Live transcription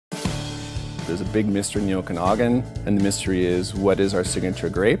There's a big mystery in the Okanagan, and the mystery is, what is our signature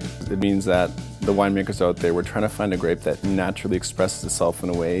grape? It means that the winemakers out there, we're trying to find a grape that naturally expresses itself in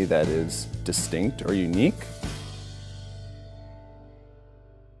a way that is distinct or unique.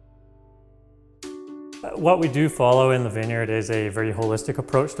 What we do follow in the vineyard is a very holistic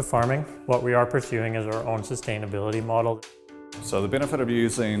approach to farming. What we are pursuing is our own sustainability model. So the benefit of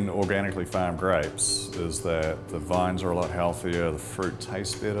using organically farmed grapes is that the vines are a lot healthier, the fruit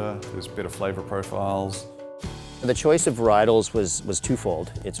tastes better, there's better flavor profiles. The choice of varietals was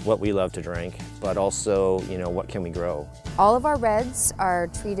twofold. It's what we love to drink, but also, what can we grow? All of our reds are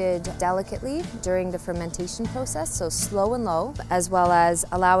treated delicately during the fermentation process, so slow and low, as well as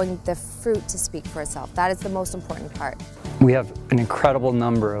allowing the fruit to speak for itself. That is the most important part. We have an incredible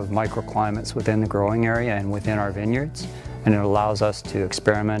number of microclimates within the growing area and within our vineyards, and it allows us to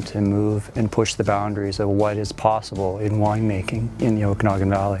experiment and move and push the boundaries of what is possible in winemaking in the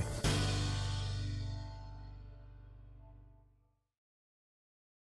Okanagan Valley.